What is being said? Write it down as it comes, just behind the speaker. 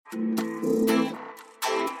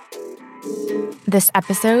This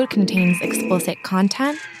episode contains explicit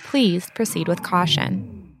content. Please proceed with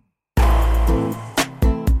caution.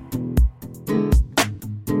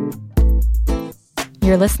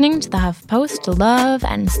 You're listening to the HuffPost Love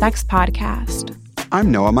and Sex Podcast.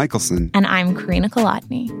 I'm Noah Michelson. And I'm Karina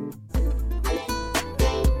Kolodny.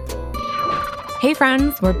 Hey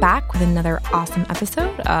friends, we're back with another awesome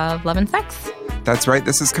episode of Love and Sex. That's right.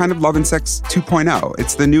 This is kind of Love and Sex 2.0.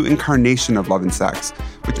 It's the new incarnation of Love and Sex,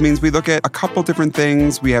 which means we look at a couple different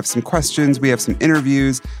things. We have some questions. We have some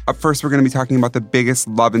interviews. Up first, we're going to be talking about the biggest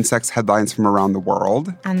love and sex headlines from around the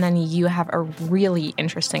world. And then you have a really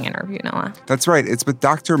interesting interview, Noah. That's right. It's with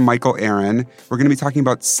Dr. Michael Aaron. We're going to be talking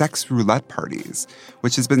about sex roulette parties,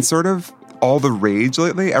 which has been sort of all the rage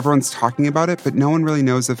lately. Everyone's talking about it, but no one really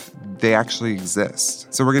knows if they actually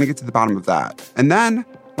exist. So we're going to get to the bottom of that. And then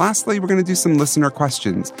lastly, we're going to do some listener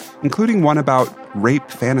questions, including one about rape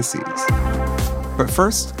fantasies. But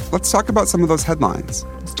first, let's talk about some of those headlines.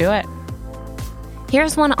 Let's do it.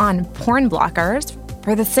 Here's one on porn blockers.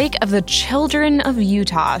 For the sake of the children of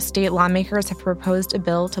Utah, state lawmakers have proposed a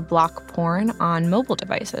bill to block porn on mobile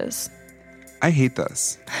devices. I hate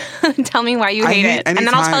this. Tell me why you hate it, and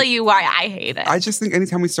then I'll tell you why I hate it. I just think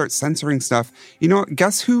anytime we start censoring stuff,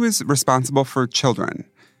 guess who is responsible for children?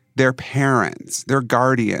 Their parents, their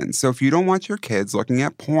guardians. So if you don't want your kids looking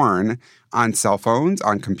at porn on cell phones,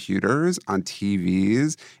 on computers, on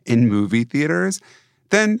TVs, in movie theaters,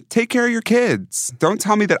 then take care of your kids. Don't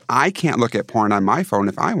tell me that I can't look at porn on my phone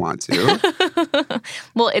if I want to.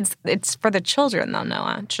 Well, it's for the children, though,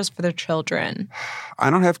 Noah. It's just for the children. I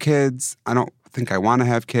don't have kids. I don't think I want to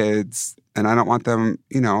have kids. And I don't want them,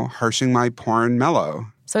 harshing my porn mellow.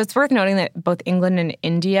 So it's worth noting that both England and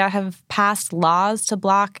India have passed laws to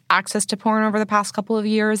block access to porn over the past couple of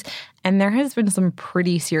years. And there has been some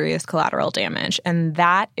pretty serious collateral damage. And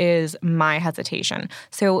that is my hesitation.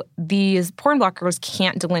 So these porn blockers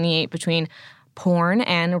can't delineate between porn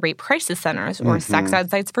and rape crisis centers or sex ed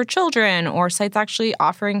sites for children or sites actually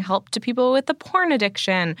offering help to people with a porn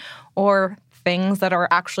addiction or things that are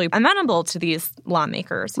actually amenable to these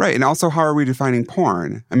lawmakers. Right. And also, how are we defining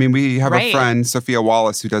porn? I mean, we have a friend, Sophia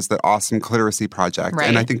Wallace, who does that awesome Cliteracy Project. Right.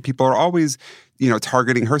 And I think people are always,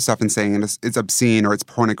 targeting her stuff and saying it's obscene or it's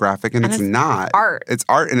pornographic, and it's not. Art. It's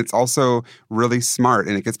art, and it's also really smart,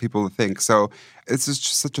 and it gets people to think. So it's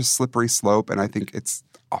just such a slippery slope, and I think it's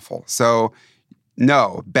awful. So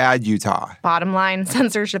no, bad Utah. Bottom line,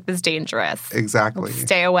 censorship is dangerous. Exactly.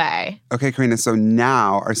 Stay away. Okay, Karina, so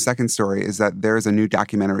now our second story is that there's a new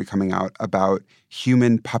documentary coming out about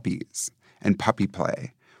human puppies and puppy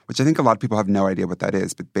play, which I think a lot of people have no idea what that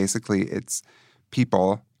is. But basically, it's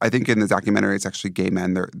people, I think in the documentary, it's actually gay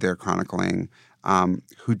men they're chronicling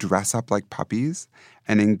who dress up like puppies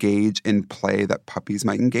and engage in play that puppies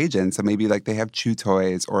might engage in. So maybe like they have chew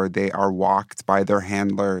toys or they are walked by their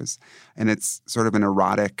handlers. And it's sort of an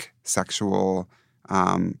erotic, sexual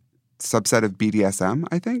subset of BDSM,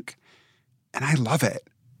 I think. And I love it.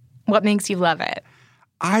 What makes you love it?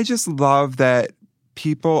 I just love that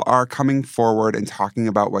people are coming forward and talking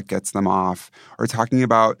about what gets them off or talking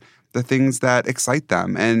about the things that excite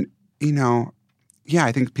them. And,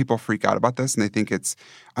 I think people freak out about this and they think it's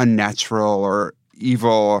unnatural or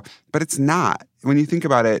evil, but it's not. When you think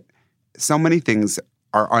about it, so many things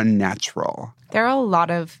are unnatural. There are a lot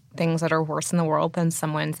of things that are worse in the world than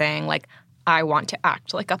someone saying, like, I want to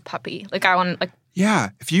act like a puppy. Like, I want, like... Yeah.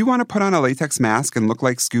 If you want to put on a latex mask and look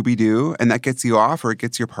like Scooby-Doo and that gets you off or it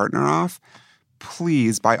gets your partner off,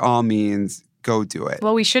 please, by all means, go do it.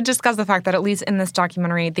 Well, we should discuss the fact that at least in this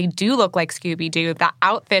documentary, they do look like Scooby-Doo. The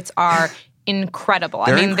outfits are incredible.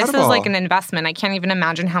 They're incredible. This is like an investment. investment. I can't even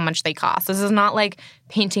imagine how much they cost. This is not like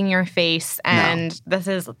painting your face, and this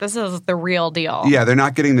is the real deal. Yeah, they're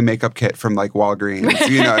not getting the makeup kit from like Walgreens.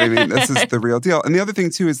 You know what I mean? This is the real deal. And the other thing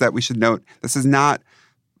too is that we should note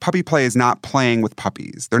puppy play is not playing with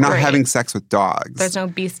puppies. They're not having sex with dogs. There's no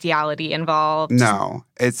bestiality involved. No,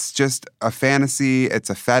 it's just a fantasy. It's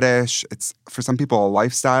a fetish. It's for some people a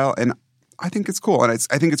lifestyle, and I think it's cool. And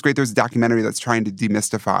I think it's great there's a documentary that's trying to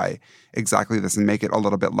demystify exactly this and make it a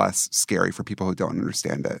little bit less scary for people who don't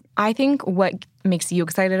understand it. I think what makes you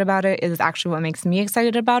excited about it is actually what makes me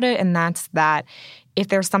excited about it, and that's that if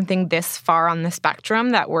there's something this far on the spectrum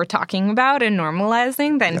that we're talking about and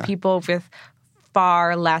normalizing, then people with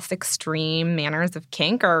far less extreme manners of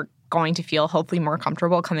kink are going to feel hopefully more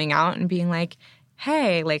comfortable coming out and being like,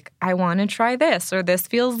 hey, like, I want to try this or this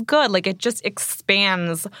feels good. Like, it just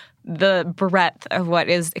expands the breadth of what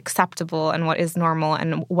is acceptable and what is normal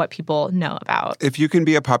and what people know about. If you can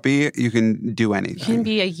be a puppy, you can do anything. You can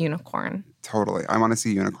be a unicorn. Totally. I want to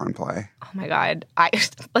see unicorn play. Oh my God.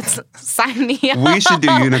 Let's sign me up. We should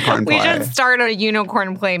do unicorn play. We should start a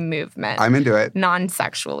unicorn play movement. I'm into it.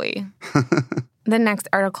 Non-sexually. The next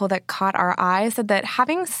article that caught our eye said that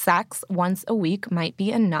having sex once a week might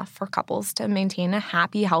be enough for couples to maintain a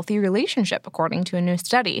happy, healthy relationship, according to a new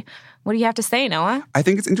study. What do you have to say, Noah? I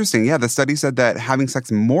think it's interesting. Yeah, the study said that having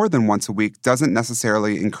sex more than once a week doesn't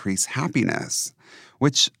necessarily increase happiness,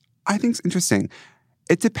 which I think is interesting.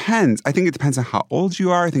 It depends. I think it depends on how old you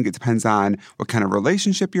are. I think it depends on what kind of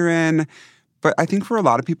relationship you're in. But I think for a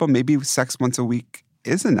lot of people, maybe sex once a week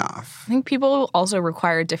is enough. I think people also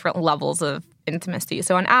require different levels of intimacy.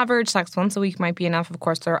 So on average, sex once a week might be enough. Of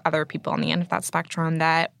course, there are other people on the end of that spectrum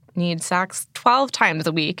that need sex 12 times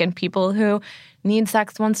a week and people who need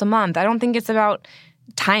sex once a month. I don't think it's about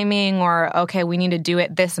timing or, okay, we need to do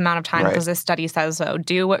it this amount of time because this study says so.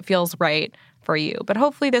 Do what feels right for you. But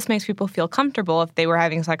hopefully this makes people feel comfortable if they were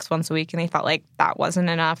having sex once a week and they felt like that wasn't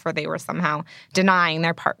enough or they were somehow denying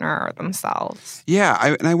their partner or themselves.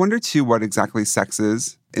 Yeah, and I wonder, too, what exactly sex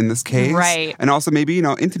is in this case. Right. And also maybe,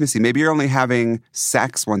 intimacy. Maybe you're only having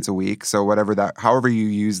sex once a week. So however you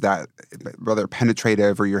use that, whether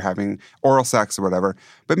penetrative or you're having oral sex or whatever.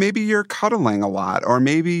 But maybe you're cuddling a lot, or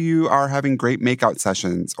maybe you are having great makeout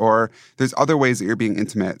sessions, or there's other ways that you're being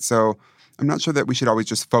intimate. So I'm not sure that we should always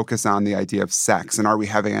just focus on the idea of sex and are we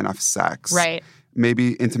having enough sex? Right.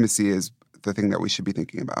 Maybe intimacy is the thing that we should be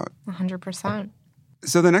thinking about. 100%.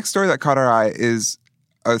 So the next story that caught our eye is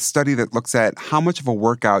a study that looks at how much of a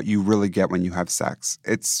workout you really get when you have sex.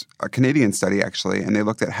 It's a Canadian study, actually, and they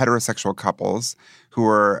looked at heterosexual couples who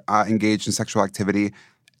were engaged in sexual activity.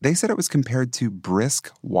 They said it was compared to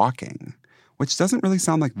brisk walking, which doesn't really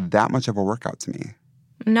sound like that much of a workout to me.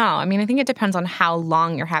 No, I mean, I think it depends on how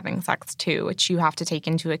long you're having sex, too, which you have to take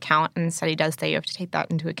into account. And the study does say you have to take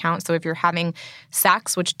that into account. So if you're having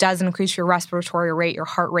sex, which does increase your respiratory rate, your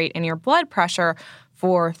heart rate, and your blood pressure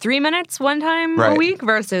for 3 minutes one time a week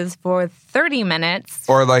versus for 30 minutes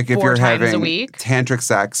or like if you're having week. Tantric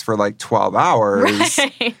sex for like 12 hours.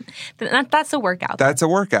 Right. That's a workout. That's a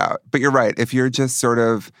workout. But you're right. If you're just sort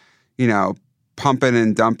of, pumping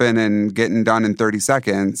and dumping and getting done in 30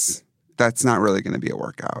 seconds, that's not really going to be a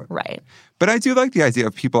workout. Right. But I do like the idea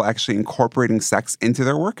of people actually incorporating sex into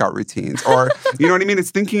their workout routines. Or, you know what I mean?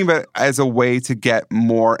 It's thinking of it as a way to get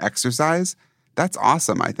more exercise. That's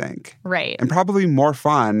awesome, I think. Right. And probably more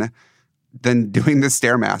fun than doing the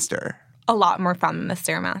Stairmaster. A lot more fun than the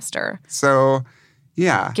Stairmaster. So,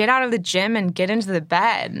 yeah. Get out of the gym and get into the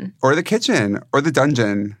bed. Or the kitchen. Or the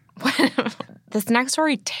dungeon. This next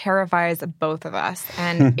story terrifies both of us.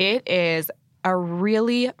 And it is a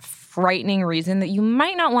really frightening reason that you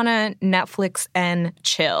might not want to Netflix and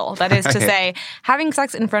chill. That is to say, having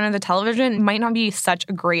sex in front of the television might not be such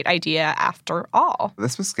a great idea after all.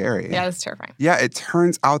 This was scary. Yeah, it was terrifying. Yeah, it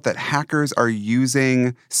turns out that hackers are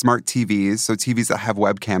using smart TVs, so TVs that have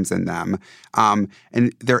webcams in them,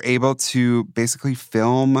 and they're able to basically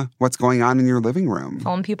film what's going on in your living room.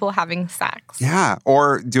 Film people having sex. Yeah,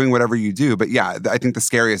 or doing whatever you do. But yeah, I think the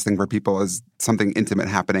scariest thing for people is something intimate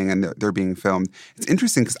happening and they're being filmed. It's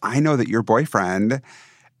interesting because I know that your boyfriend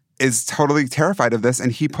is totally terrified of this,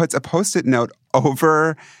 and he puts a Post-it note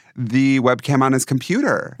over the webcam on his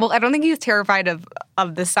computer. Well, I don't think he's terrified of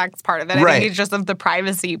the sex part of it. I think he's just of the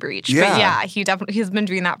privacy breach. Yeah. But yeah, he's been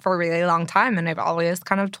doing that for a really long time, and I've always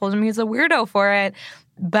kind of told him he's a weirdo for it.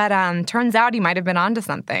 But turns out he might have been onto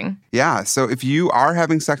something. Yeah, so if you are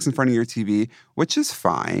having sex in front of your TV, which is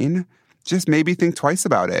fine, just maybe think twice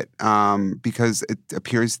about it because it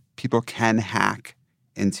appears people can hack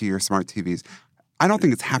into your smart TVs. I don't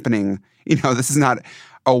think it's happening. This is not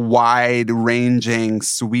a wide-ranging,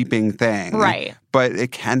 sweeping thing. Right. But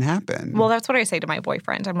it can happen. Well, that's what I say to my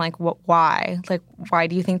boyfriend. I'm like, why? Like, why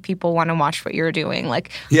do you think people want to watch what you're doing?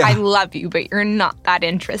 Like, I love you, but you're not that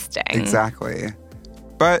interesting. Exactly.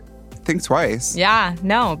 But think twice. Yeah.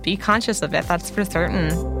 No, be conscious of it. That's for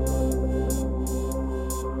certain.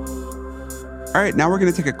 All right, now we're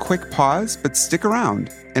going to take a quick pause, but stick around.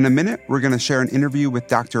 In a minute, we're going to share an interview with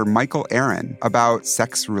Dr. Michael Aaron about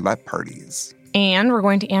sex roulette parties. And we're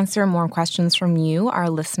going to answer more questions from you, our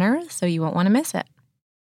listeners, so you won't want to miss it.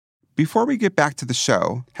 Before we get back to the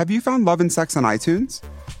show, have you found Love and Sex on iTunes?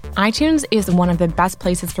 iTunes is one of the best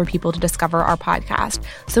places for people to discover our podcast.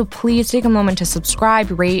 So please take a moment to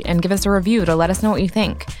subscribe, rate, and give us a review to let us know what you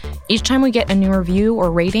think. Each time we get a new review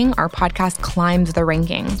or rating, our podcast climbs the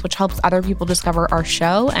rankings, which helps other people discover our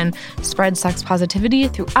show and spread sex positivity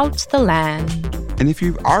throughout the land. And if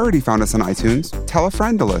you've already found us on iTunes, tell a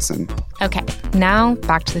friend to listen. Okay, now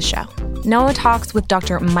back to the show. Noah talks with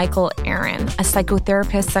Dr. Michael Aaron, a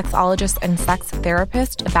psychotherapist, sexologist, and sex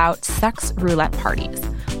therapist about sex roulette parties.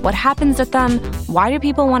 What happens at them? Why do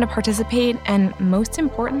people want to participate? And most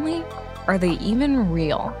importantly, are they even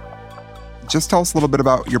real? Just tell us a little bit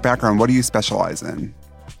about your background. What do you specialize in?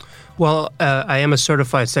 Well, I am a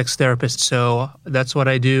certified sex therapist, so that's what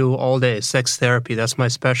I do all day, sex therapy. That's my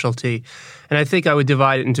specialty. And I think I would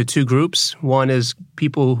divide it into two groups. One is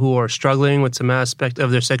people who are struggling with some aspect of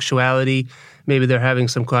their sexuality. Maybe they're having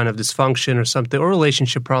some kind of dysfunction or something, or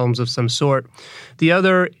relationship problems of some sort. The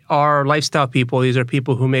other are lifestyle people. These are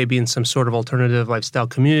people who may be in some sort of alternative lifestyle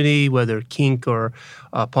community, whether kink or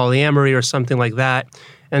polyamory or something like that.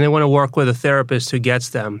 And they want to work with a therapist who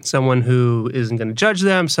gets them, someone who isn't going to judge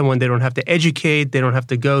them, someone they don't have to educate, they don't have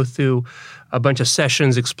to go through a bunch of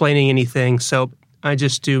sessions explaining anything. So I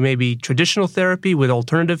just do maybe traditional therapy with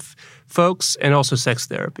alternative folks and also sex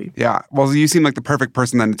therapy. Yeah. Well, you seem like the perfect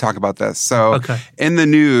person then to talk about this. So in the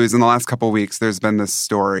news in the last couple of weeks, there's been this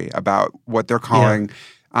story about what they're calling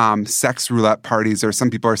sex roulette parties, or some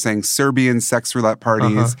people are saying Serbian sex roulette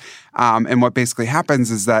parties. And what basically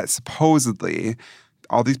happens is that supposedly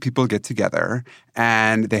all these people get together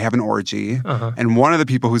and they have an orgy. And one of the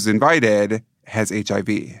people who's invited has HIV.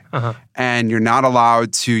 And you're not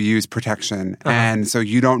allowed to use protection. And so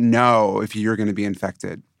you don't know if you're going to be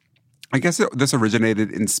infected. I guess this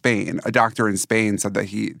originated in Spain. A doctor in Spain said that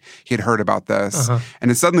he had heard about this.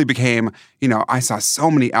 And it suddenly became, I saw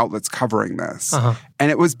so many outlets covering this.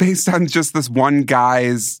 And it was based on just this one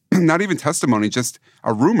guy's, not even testimony, just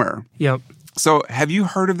a rumor. Yep. So have you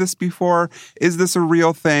heard of this before? Is this a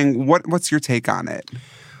real thing? What's your take on it?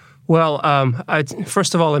 Well,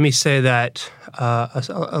 first of all, let me say that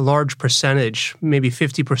a large percentage, maybe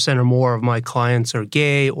 50% or more of my clients are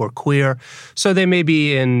gay or queer. So they may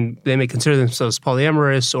consider themselves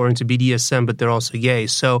polyamorous or into BDSM, but they're also gay.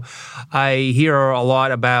 So I hear a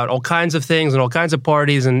lot about all kinds of things and all kinds of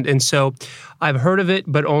parties. And so I've heard of it,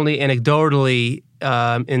 but only anecdotally,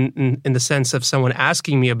 in the sense of someone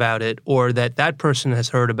asking me about it or that person has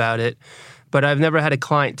heard about it. But I've never had a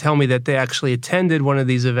client tell me that they actually attended one of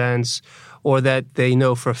these events or that they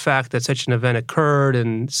know for a fact that such an event occurred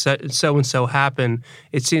and so happened.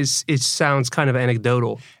 It sounds kind of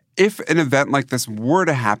anecdotal. If an event like this were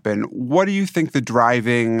to happen, what do you think the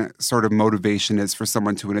driving sort of motivation is for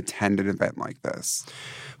someone to attend an event like this?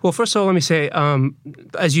 Well, first of all, let me say,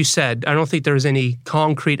 as you said, I don't think there's any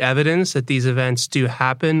concrete evidence that these events do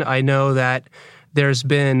happen. I know that there's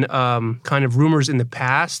been kind of rumors in the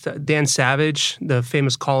past. Dan Savage, the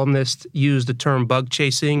famous columnist, used the term bug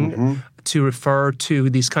chasing to refer to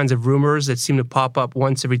these kinds of rumors that seem to pop up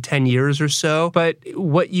once every 10 years or so. But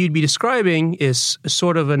what you'd be describing is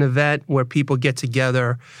sort of an event where people get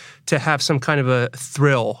together to have some kind of a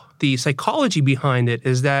thrill. The psychology behind it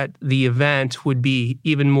is that the event would be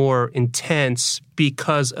even more intense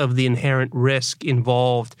because of the inherent risk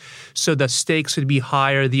involved. So the stakes would be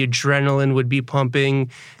higher, the adrenaline would be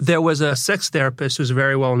pumping. There was a sex therapist who's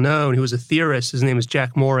very well known, who was a theorist. His name is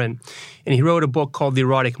Jack Morin. And he wrote a book called The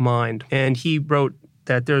Erotic Mind. And he wrote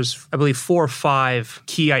that there's, I believe, 4 or 5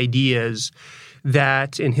 key ideas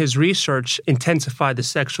that in his research intensify the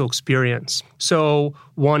sexual experience. So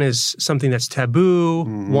one is something that's taboo.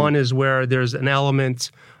 One is where there's an element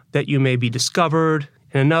that you may be discovered.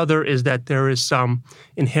 And another is that there is some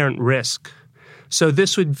inherent risk. So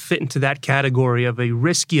this would fit into that category of a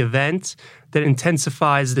risky event that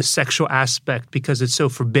intensifies the sexual aspect because it's so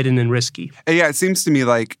forbidden and risky. Yeah, it seems to me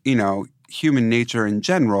like, human nature in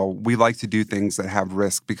general, we like to do things that have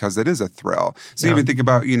risk because it is a thrill. So even think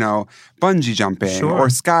about, bungee jumping or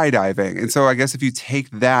skydiving. And so I guess if you take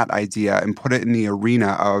that idea and put it in the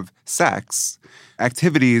arena of sex,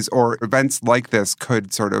 activities or events like this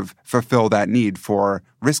could sort of fulfill that need for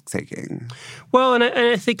risk-taking. Well, and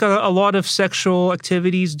I think a lot of sexual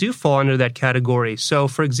activities do fall under that category. So,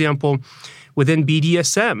 for example, within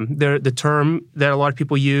BDSM, the term that a lot of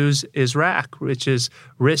people use is RAC, which is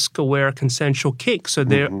risk-aware consensual kink. So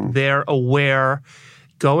they're aware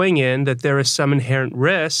going in that there is some inherent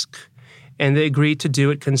risk, and they agree to do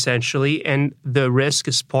it consensually, and the risk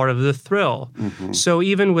is part of the thrill. So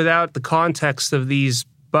even without the context of these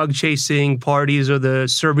bug-chasing parties or the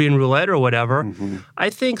Serbian roulette or whatever, I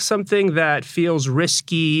think something that feels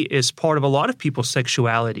risky is part of a lot of people's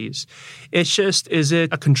sexualities. It's just, is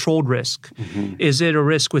it a controlled risk? Is it a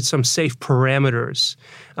risk with some safe parameters?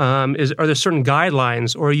 Are there certain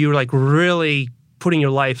guidelines, or are you like really putting your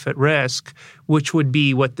life at risk, which would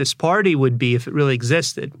be what this party would be if it really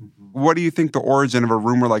existed? What do you think the origin of a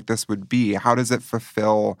rumor like this would be? How does it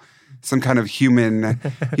fulfill some kind of human,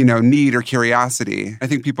 need or curiosity. I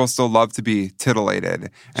think people still love to be titillated,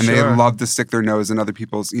 and they love to stick their nose in other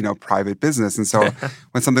people's, private business. And so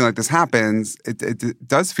when something like this happens, it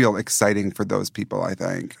does feel exciting for those people, I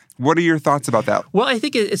think. What are your thoughts about that? Well, I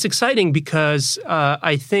think it's exciting because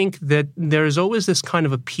I think that there's always this kind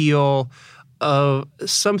of appeal of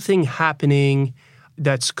something happening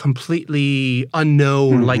that's completely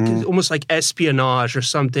unknown, like almost like espionage or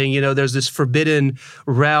something. There's this forbidden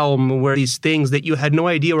realm where these things that you had no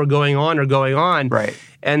idea were going on are going on. Right.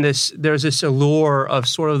 And there's this allure of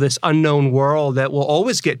sort of this unknown world that will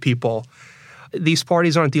always get people. These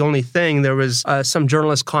parties aren't the only thing. There was some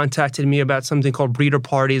journalist contacted me about something called breeder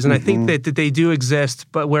parties, and I think that they do exist,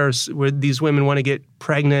 but where these women want to get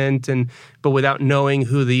pregnant, but without knowing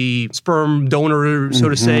who the sperm donor, so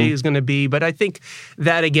to say, is going to be. But I think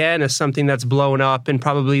that, again, is something that's blown up, and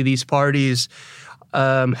probably these parties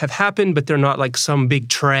have happened, but they're not like some big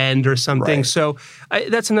trend or something. Right. So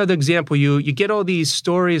that's another example. You get all these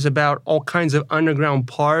stories about all kinds of underground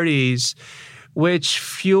parties, which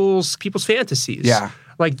fuels people's fantasies. Yeah.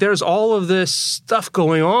 Like there's all of this stuff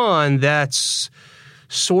going on that's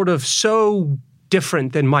sort of so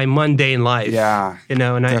different than my mundane life. Yeah,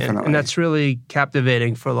 and that's really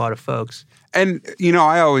captivating for a lot of folks. And,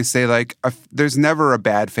 I always say, there's never a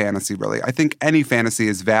bad fantasy, really. I think any fantasy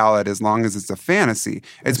is valid as long as it's a fantasy.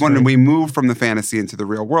 It's when we move from the fantasy into the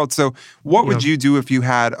real world. So what would you do if you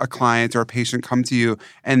had a client or a patient come to you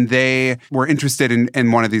and they were interested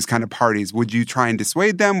in one of these kind of parties? Would you try and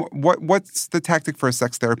dissuade them? What's the tactic for a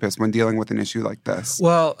sex therapist when dealing with an issue like this?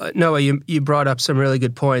 Well, Noah, you brought up some really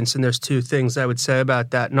good points, and there's two things I would say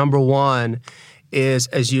about that. Number one is,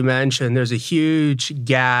 as you mentioned, there's a huge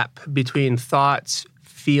gap between thoughts,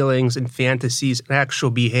 feelings, and fantasies and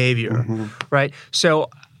actual behavior, right? So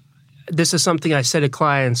this is something I say to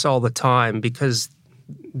clients all the time because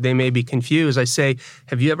they may be confused. I say,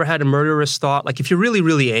 have you ever had a murderous thought? Like if you're really,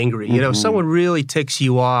 really angry, someone really ticks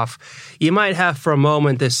you off, you might have for a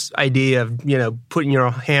moment this idea of, putting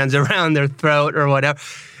your hands around their throat or whatever.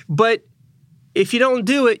 But if you don't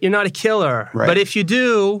do it, you're not a killer. Right. But if you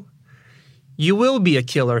do, you will be a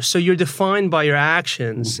killer. So you're defined by your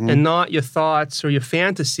actions and not your thoughts or your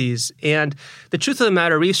fantasies. And the truth of the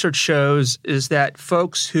matter, research shows, is that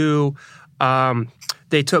folks who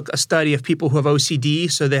they took a study of people who have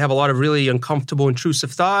OCD, so they have a lot of really uncomfortable,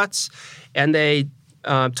 intrusive thoughts, and they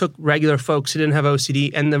took regular folks who didn't have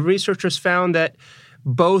OCD, and the researchers found that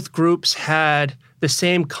both groups had the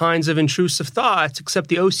same kinds of intrusive thoughts, except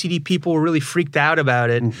the OCD people were really freaked out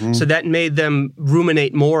about it. So that made them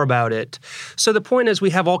ruminate more about it. So the point is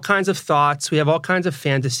we have all kinds of thoughts, we have all kinds of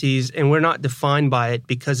fantasies, and we're not defined by it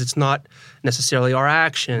because it's not necessarily our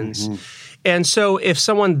actions. And so if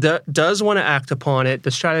someone does want to act upon it, the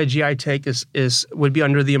strategy I take would be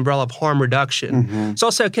under the umbrella of harm reduction. So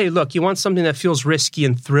I'll say, okay, look, you want something that feels risky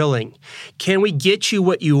and thrilling. Can we get you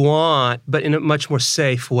what you want, but in a much more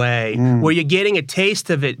safe way, where you're getting a taste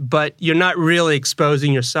of it, but you're not really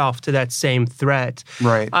exposing yourself to that same threat?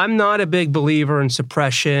 Right. I'm not a big believer in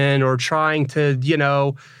suppression or trying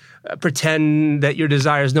to, pretend that your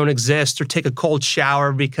desires don't exist or take a cold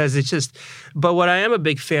shower because it's just, but what I am a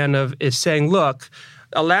big fan of is saying, look,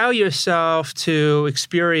 allow yourself to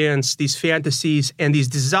experience these fantasies and these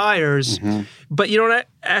desires, but you don't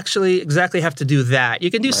actually exactly have to do that.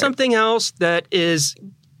 You can do something else that is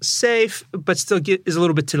safe, but still is a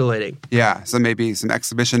little bit titillating. Yeah, so maybe some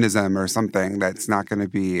exhibitionism or something that's not going to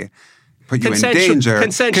be put you in danger.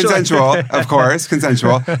 Consensual, of course,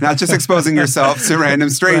 consensual. Not just exposing yourself to random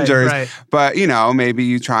strangers, but, maybe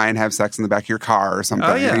you try and have sex in the back of your car or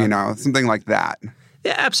something, something like that.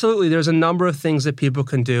 Yeah, absolutely. There's a number of things that people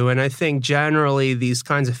can do, and I think generally these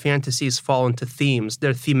kinds of fantasies fall into themes.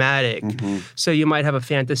 They're thematic. So you might have a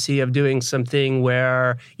fantasy of doing something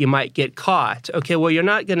where you might get caught. Okay, well, you're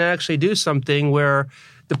not going to actually do something where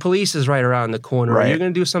the police is right around the corner. Right. You're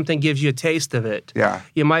going to do something that gives you a taste of it. Yeah.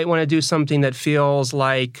 You might want to do something that feels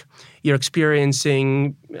like you're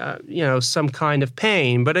experiencing, some kind of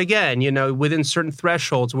pain. But again, within certain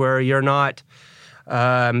thresholds where you're not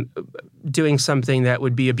doing something that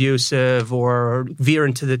would be abusive or veer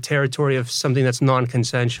into the territory of something that's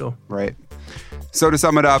non-consensual. Right. So to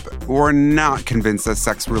sum it up, we're not convinced that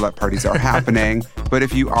sex roulette parties are happening, but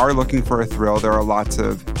if you are looking for a thrill, there are lots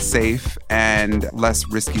of safe and less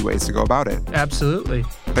risky ways to go about it. Absolutely.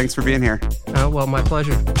 Thanks for being here. Well, my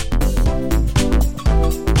pleasure.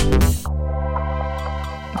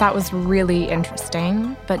 That was really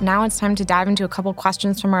interesting, but now it's time to dive into a couple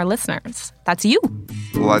questions from our listeners. That's you.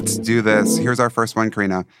 Let's do this. Here's our first one,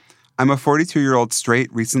 Karina. I'm a 42-year-old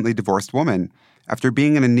straight, recently divorced woman. After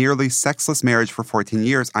being in a nearly sexless marriage for 14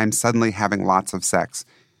 years, I'm suddenly having lots of sex.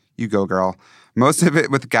 You go, girl. Most of it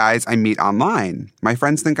with guys I meet online. My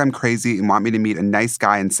friends think I'm crazy and want me to meet a nice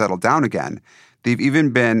guy and settle down again. They've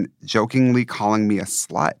even been jokingly calling me a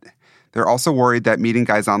slut. They're also worried that meeting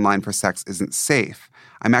guys online for sex isn't safe.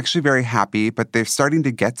 I'm actually very happy, but they're starting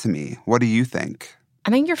to get to me. What do you think?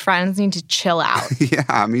 I think your friends need to chill out.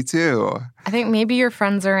 Yeah, me too. I think maybe your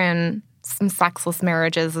friends are in some sexless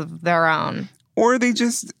marriages of their own. Or they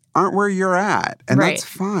just aren't where you're at. And Right. that's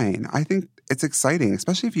fine. I think it's exciting,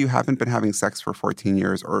 especially if you haven't been having sex for 14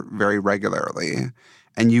 years or very regularly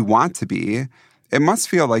and you want to be. It must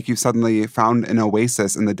feel like you've suddenly found an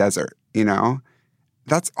oasis in the desert, you know?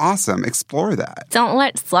 That's awesome. Explore that. Don't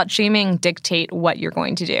let slut shaming dictate what you're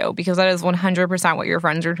going to do, because that is 100% what your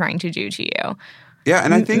friends are trying to do to you. Yeah,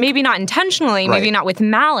 and I think Maybe not intentionally, maybe Right. not with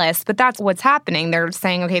malice, but that's what's happening. They're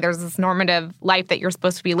saying, okay, there's this normative life that you're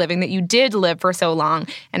supposed to be living that you did live for so long,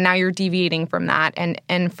 and now you're deviating from that.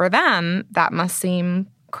 And for them, that must seem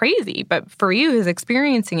crazy. But for you, who's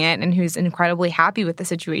experiencing it and who's incredibly happy with the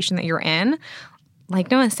situation that you're in, like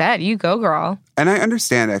Noah said, you go, girl. And I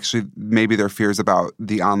understand actually maybe their fears about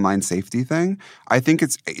the online safety thing. I think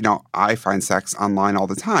it's, I find sex online all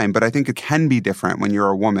the time, but I think it can be different when you're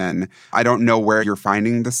a woman. I don't know where you're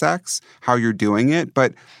finding the sex, how you're doing it,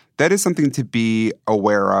 but that is something to be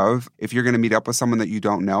aware of. If you're going to meet up with someone that you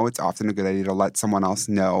don't know, it's often a good idea to let someone else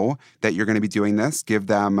know that you're going to be doing this. Give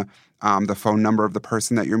them the phone number of the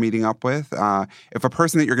person that you're meeting up with. If a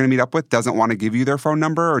person that you're going to meet up with doesn't want to give you their phone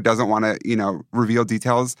number or doesn't want to, reveal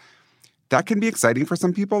details, that can be exciting for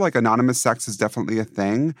some people. Like anonymous sex is definitely a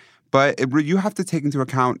thing, but you have to take into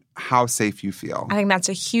account how safe you feel. I think that's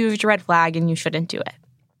a huge red flag, and you shouldn't do it.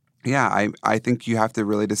 Yeah, I think you have to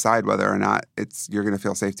really decide whether or not you're going to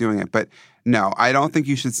feel safe doing it. But no, I don't think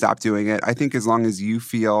you should stop doing it. I think as long as you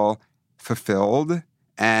feel fulfilled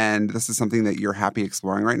and this is something that you're happy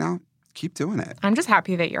exploring right now, keep doing it. I'm just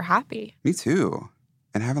happy that you're happy. Me too.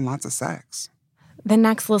 And having lots of sex. The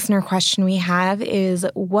next listener question we have is,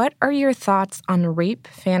 what are your thoughts on rape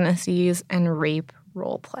fantasies and rape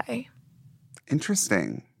role play?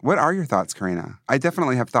 Interesting. What are your thoughts, Karina? I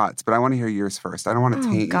definitely have thoughts, but I want to hear yours first. I don't want to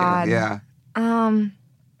taint God. you. Yeah.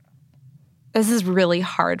 This is really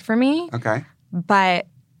hard for me, Okay. but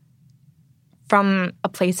from a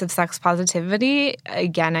place of sex positivity,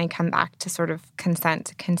 again, I come back to sort of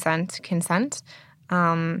consent.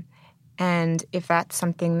 And if that's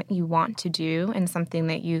something that you want to do and something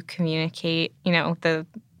that you communicate, the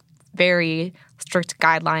very strict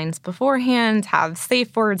guidelines beforehand, have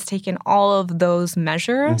safe words, taken all of those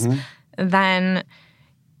measures, then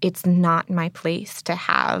it's not my place to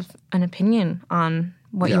have an opinion on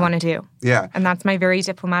what you want to do. Yeah. And that's my very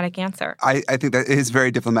diplomatic answer. I think that is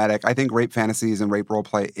very diplomatic. I think rape fantasies and rape role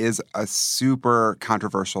play is a super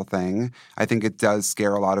controversial thing. I think it does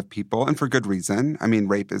scare a lot of people, and for good reason. I mean,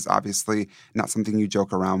 rape is obviously not something you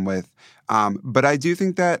joke around with. But I do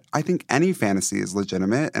think that any fantasy is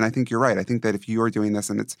legitimate, and I think you're right. I think that if you are doing this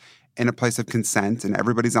and it's in a place of consent and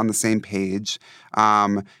everybody's on the same page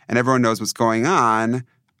and everyone knows what's going on,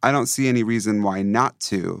 I don't see any reason why not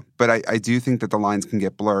to. But I do think that the lines can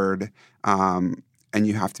get blurred and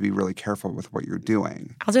you have to be really careful with what you're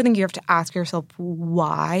doing. I also think you have to ask yourself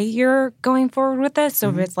why you're going forward with this. So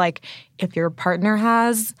if it's like, if your partner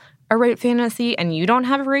has a rape fantasy and you don't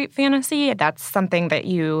have a rape fantasy, that's something that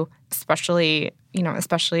you, especially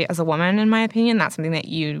as a woman, in my opinion, that's something that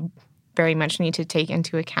you very much need to take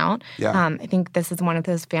into account. Yeah. I think this is one of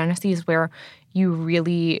those fantasies where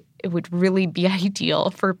it would really be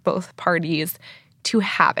ideal for both parties to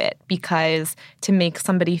have it, because to make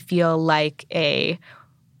somebody feel like a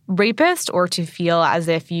rapist or to feel as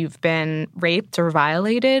if you've been raped or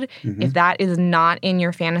violated, if that is not in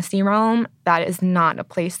your fantasy realm, that is not a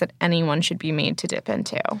place that anyone should be made to dip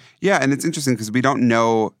into. Yeah, and it's interesting because we don't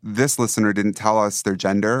know, this listener didn't tell us their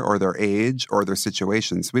gender or their age or their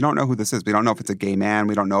situation. So we don't know who this is. We don't know if it's a gay man.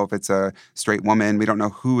 We don't know if it's a straight woman. We don't know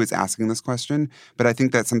who is asking this question. But I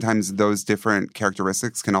think that sometimes those different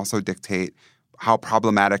characteristics can also dictate how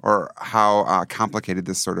problematic or how complicated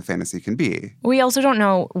this sort of fantasy can be. We also don't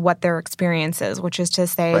know what their experience is, which is to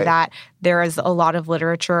say Right. that there is a lot of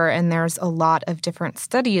literature and there's a lot of different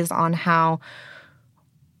studies on how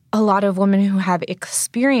a lot of women who have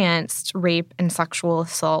experienced rape and sexual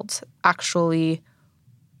assault actually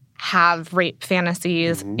have rape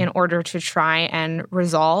fantasies in order to try and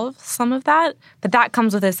resolve some of that. But that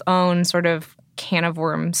comes with its own sort of can of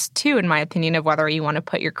worms too, in my opinion, of whether you want to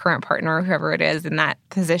put your current partner or whoever it is in that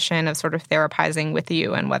position of sort of therapizing with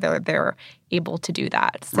you and whether they're able to do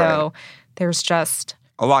that. So Right. there's just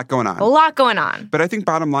A lot going on. A lot going on. But I think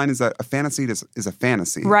bottom line is that a fantasy is a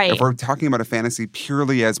fantasy. Right. If we're talking about a fantasy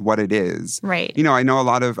purely as what it is. Right. You know, I know a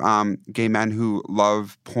lot of gay men who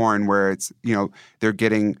love porn where it's, you know, they're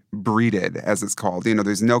getting breeded, as it's called. You know,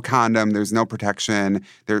 there's no condom, there's no protection,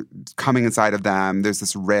 they're coming inside of them, there's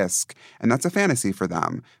this risk. And that's a fantasy for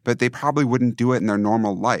them. But they probably wouldn't do it in their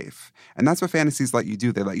normal life. And that's what fantasies let you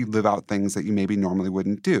do. They let you live out things that you maybe normally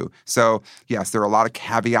wouldn't do. So, yes, there are a lot of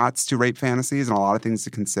caveats to rape fantasies and a lot of things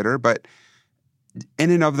to consider. But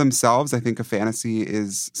in and of themselves, I think a fantasy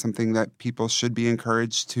is something that people should be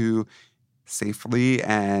encouraged to safely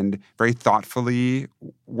and very thoughtfully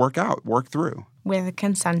work through. With a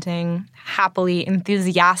consenting, happily,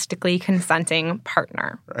 enthusiastically consenting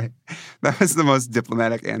partner. Right. That was the most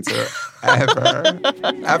diplomatic answer ever.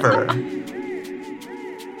 Ever.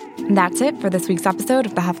 And that's it for this week's episode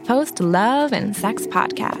of the HuffPost Love and Sex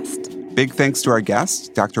Podcast. Big thanks to our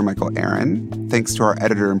guest, Dr. Michael Aaron. Thanks to our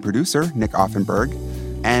editor and producer, Nick Offenberg.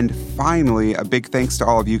 And finally, a big thanks to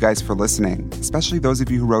all of you guys for listening, especially those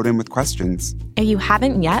of you who wrote in with questions. If you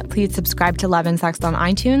haven't yet, please subscribe to Love and Sex on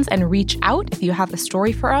iTunes and reach out if you have a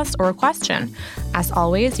story for us or a question. As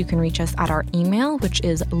always, you can reach us at our email, which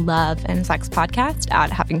is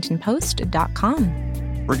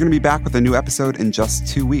loveandsexpodcast@huffingtonpost.com. We're going to be back with a new episode in just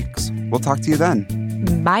 2 weeks. We'll talk to you then.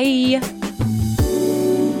 Bye.